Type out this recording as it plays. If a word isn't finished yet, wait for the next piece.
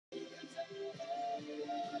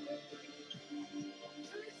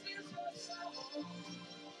That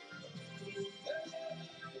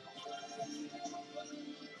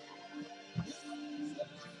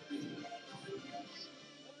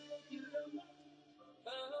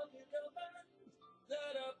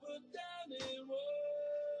I put down in words.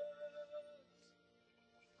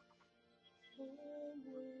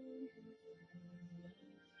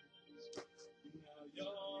 Now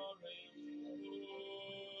you're in.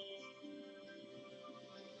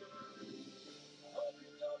 Hope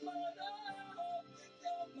you don't mind, I hope you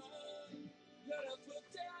don't mind. That I put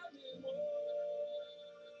down in words.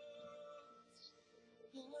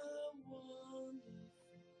 How wonderful.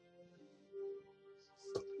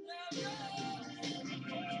 Now you're in.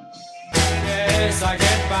 Yes, I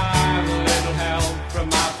get by with a little help from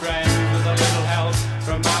my friends, with a little help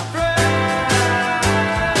from my friends.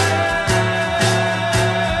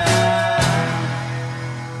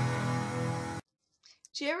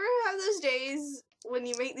 Do you ever have those days when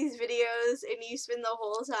you make these videos and you spend the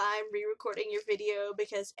whole time re-recording your video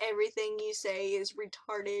because everything you say is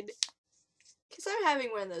retarded? Because I'm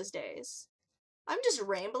having one of those days. I'm just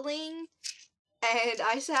rambling and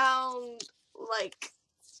I sound like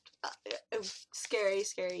a scary,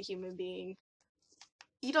 scary human being.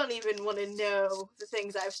 You don't even want to know the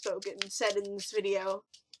things I've said in this video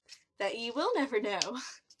that you will never know.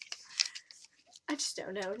 I just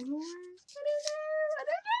don't know anymore. I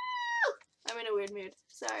don't know. I'm in a weird mood.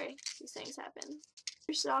 Sorry, these things happen.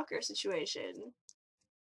 Your stalker situation.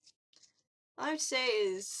 All I would say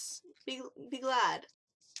is be glad.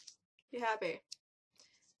 Be happy.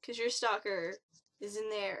 Because your stalker is in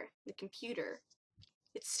there, the computer.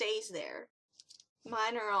 It stays there.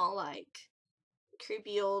 Mine are all like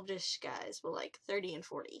creepy oldish guys, but like 30 and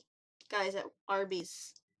 40. Guys at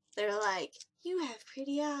Arby's. They're like, you have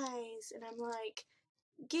pretty eyes. And I'm like,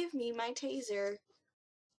 give me my taser.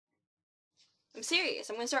 I'm serious.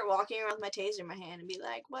 I'm gonna start walking around with my taser in my hand and be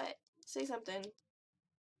like, what? Say something.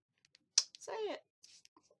 Say it.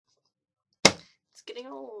 It's getting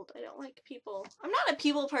old. I don't like people. I'm not a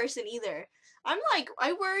people person either. I'm like,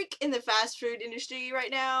 I work in the fast food industry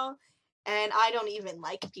right now, and I don't even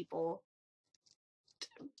like people.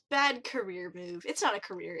 Bad career move. It's not a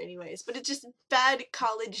career anyways, but it's just bad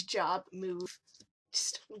college job move.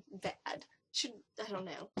 Just bad. I don't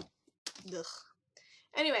know. Ugh.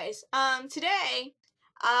 Anyways, today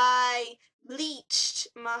I bleached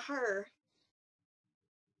my hair.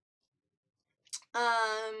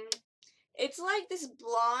 It's like this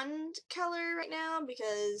blonde color right now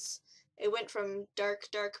because it went from dark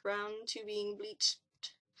brown to being bleached.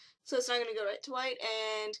 So it's not gonna go right to white,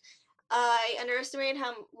 and I underestimated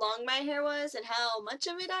how long my hair was and how much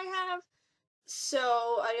of it I have.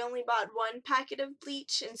 So I only bought one packet of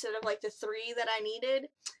bleach instead of like the 3 that I needed.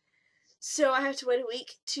 So I have to wait a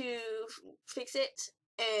week to fix it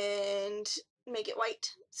and make it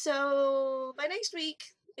white. So by next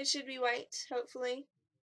week, it should be white, hopefully.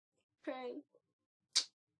 Praying.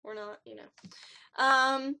 Or not, you know.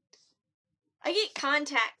 I get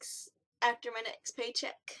contacts after my next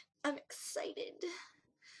paycheck. I'm excited.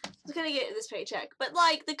 I was gonna get this paycheck, but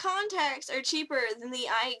like the contacts are cheaper than the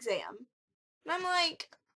eye exam. And I'm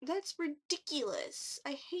like, that's ridiculous.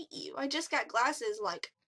 I hate you. I just got glasses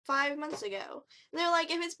like 5 months ago. And they're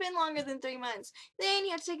like, if it's been longer than 3 months, then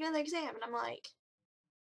you have to take another exam. And I'm like,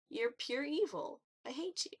 you're pure evil. I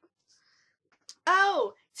hate you.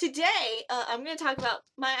 Oh, today, I'm going to talk about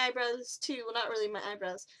my eyebrows too. Well, not really my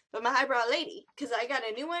eyebrows, but my eyebrow lady. Because I got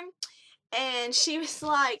a new one. And she was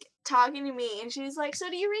like, talking to me. And she was like, so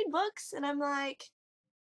do you read books? And I'm like,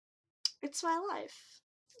 it's my life.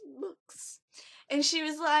 Books. And she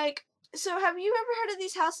was like, so have you ever heard of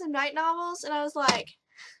these House of Night novels? And I was like,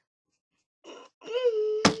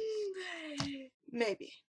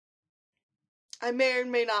 maybe. I may or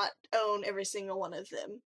may not own every single one of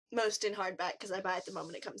them. Most in hardback because I buy it the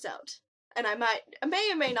moment it comes out. And I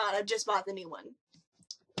may or may not have just bought the new one.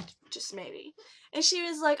 Just maybe. And she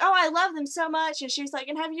was like, oh, I love them so much. And she was like,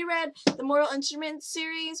 and have you read the Mortal Instruments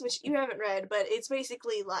series? Which you haven't read, but it's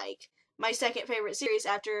basically like my second favorite series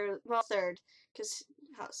after, well, third. Because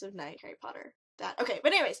House of Night, Harry Potter, that. Okay,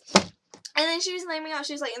 but anyways. And then she was naming off,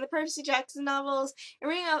 she was like, in the Percy Jackson novels,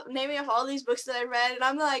 and naming off all these books that I read, and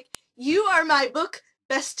I'm like, you are my book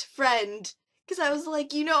best friend. Because I was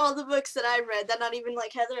like, you know all the books that I've read that not even,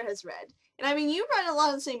 like, Heather has read. And I mean, you read a lot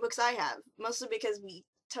of the same books I have, mostly because we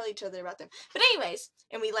tell each other about them. But anyways,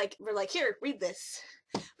 and we're like, here, read this.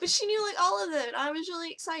 But she knew, like, all of them, and I was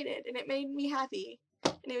really excited, and it made me happy.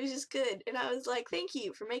 And it was just good. And I was like, thank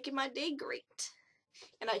you for making my day great.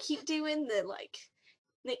 And I keep doing the, like,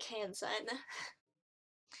 Nick hand sign.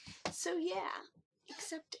 So yeah,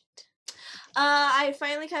 accept it. I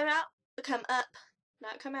finally came out come up,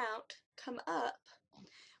 not come out, come up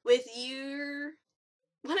with your,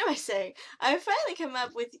 what am I saying? I finally come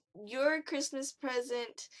up with your Christmas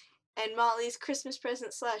present and Molly's Christmas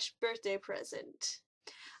present slash birthday present.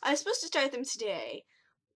 I was supposed to start them today,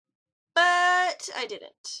 but I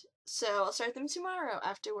didn't. So I'll start them tomorrow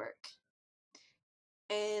after work.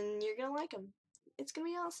 And you're gonna like them. It's gonna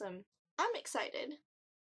be awesome. I'm excited.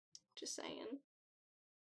 Just saying.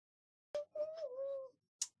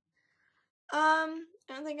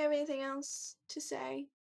 I don't think I have anything else to say.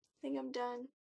 I think I'm done.